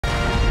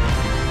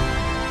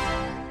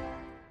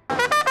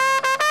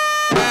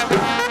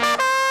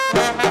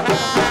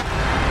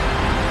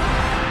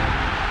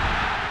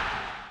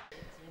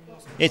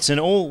It's an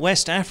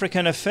all-West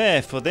African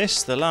affair for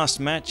this, the last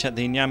match at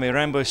the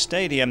Nyamirambo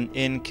Stadium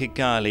in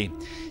Kigali.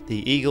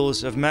 The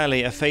Eagles of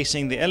Mali are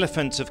facing the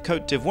Elephants of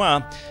Côte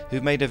d'Ivoire, who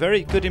made a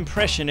very good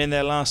impression in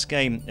their last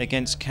game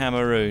against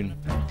Cameroon.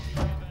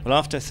 Well,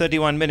 after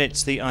 31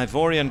 minutes, the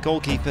Ivorian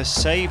goalkeeper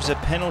saves a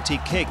penalty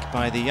kick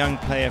by the young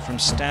player from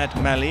Stade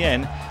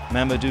Malien,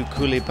 Mamadou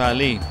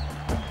Koulibaly.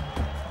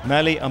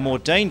 Mali are more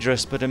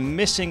dangerous but are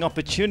missing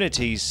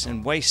opportunities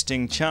and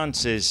wasting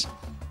chances.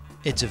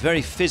 It's a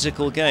very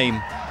physical game.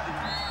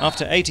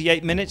 After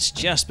 88 minutes,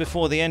 just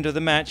before the end of the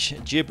match,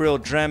 Djibril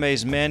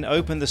Dramé's men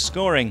opened the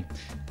scoring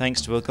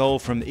thanks to a goal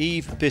from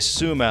Yves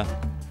Bissouma.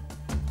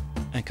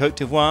 And Côte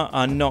d'Ivoire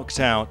are knocked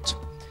out.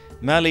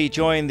 Mali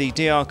join the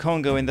DR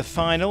Congo in the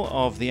final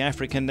of the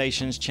African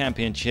Nations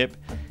Championship,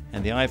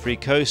 and the Ivory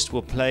Coast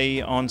will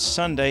play on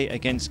Sunday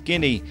against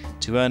Guinea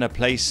to earn a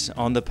place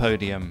on the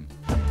podium.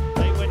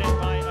 They win it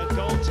by a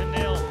goal to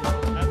nil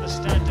at the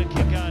Stade de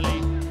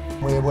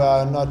Kigali. We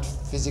were not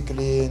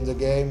physically in the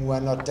game, we were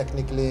not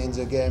technically in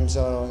the game,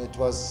 so it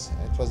was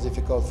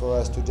difficult for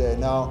us today.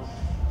 Now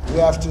we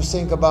have to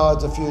think about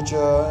the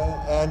future,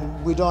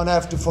 and we don't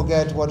have to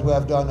forget what we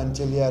have done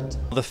until yet.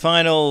 The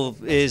final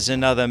is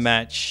another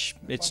match.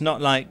 It's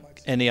not like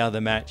any other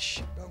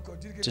match.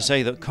 To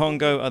say that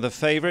Congo are the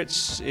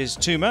favourites is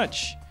too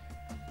much.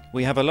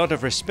 We have a lot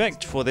of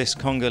respect for this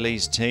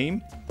Congolese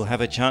team. We'll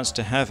have a chance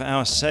to have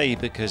our say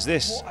because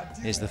this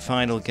is the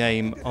final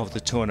game of the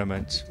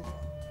tournament.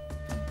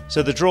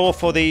 So the draw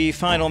for the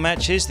final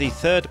matches, the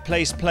third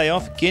place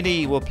playoff,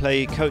 Guinea will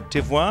play Côte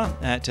d'Ivoire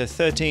at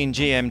 13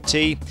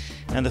 GMT,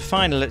 and the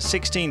final at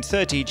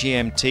 16:30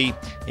 GMT,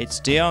 it's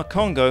DR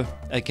Congo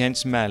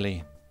against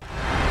Mali.